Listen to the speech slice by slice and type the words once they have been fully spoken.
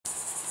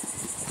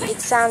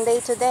It's Sunday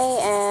today,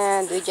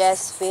 and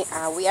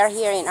we are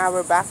here in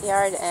our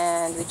backyard,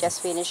 and we just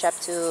finished up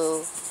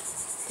to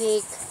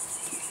pick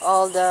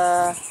all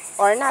the,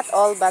 or not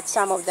all, but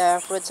some of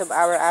the fruits of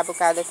our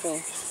avocado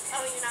tree. Oh,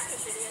 you're not going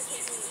to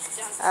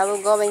videotape me? I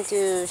will going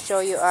to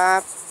show you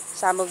up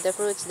some of the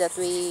fruits that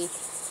we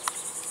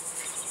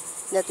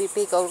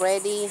pick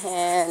already,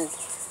 and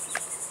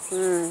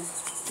you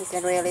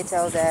can really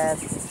tell that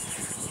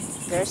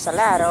there's a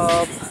lot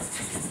of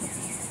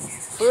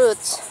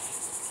fruits.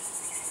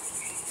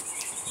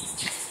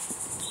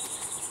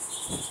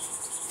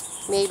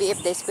 Maybe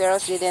if the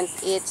squirrels didn't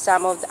eat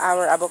some of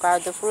our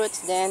avocado fruits,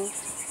 then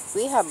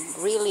we have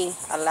really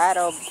a lot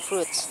of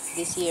fruits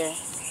this year.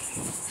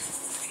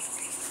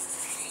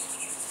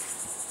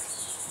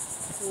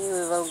 We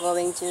will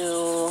going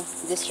to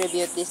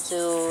distribute this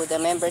to the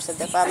members of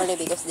the family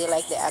because they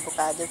like the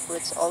avocado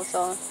fruits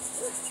also.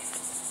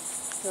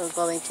 We're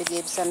going to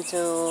give some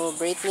to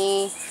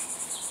Brittany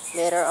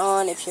later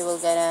on if she will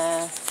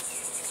gonna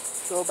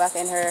go back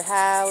in her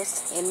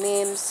house in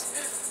Mims.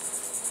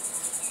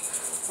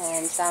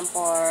 And some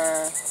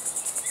for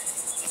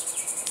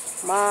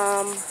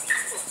mom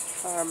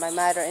or my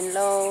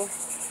mother-in-law,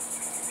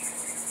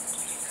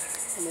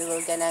 and we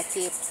will gonna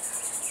keep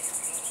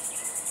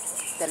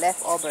the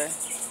leftover.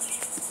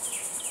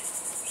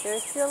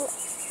 There's still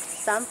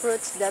some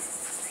fruits that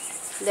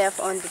left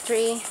on the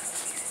tree,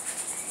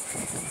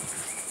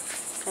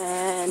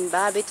 and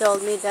Bobby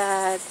told me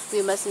that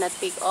we must not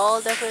pick all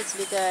the fruits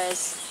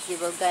because we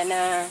will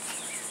gonna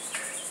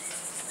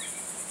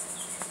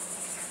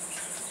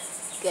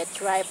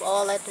get ripe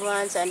all at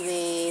once and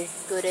we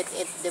couldn't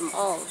eat them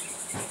all.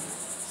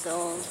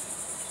 So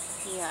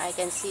yeah, I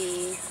can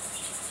see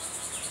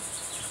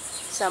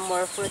some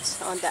more fruits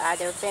on the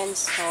other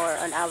fence or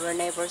on our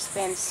neighbor's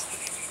fence.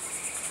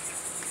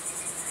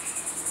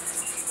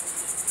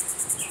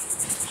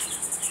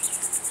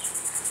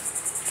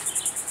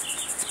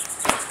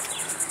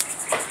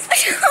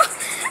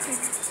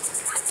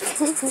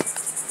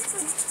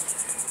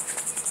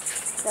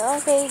 So,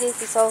 okay,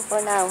 this is all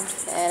for now,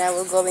 and I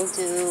will going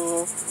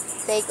to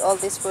take all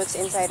these fruits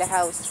inside the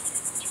house,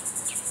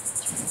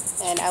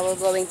 and I will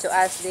going to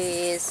ask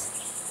this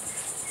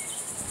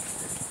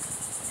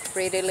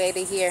pretty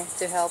lady here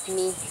to help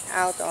me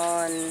out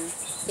on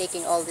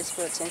taking all these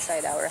fruits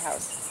inside our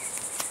house.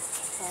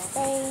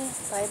 Okay,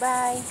 bye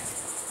bye.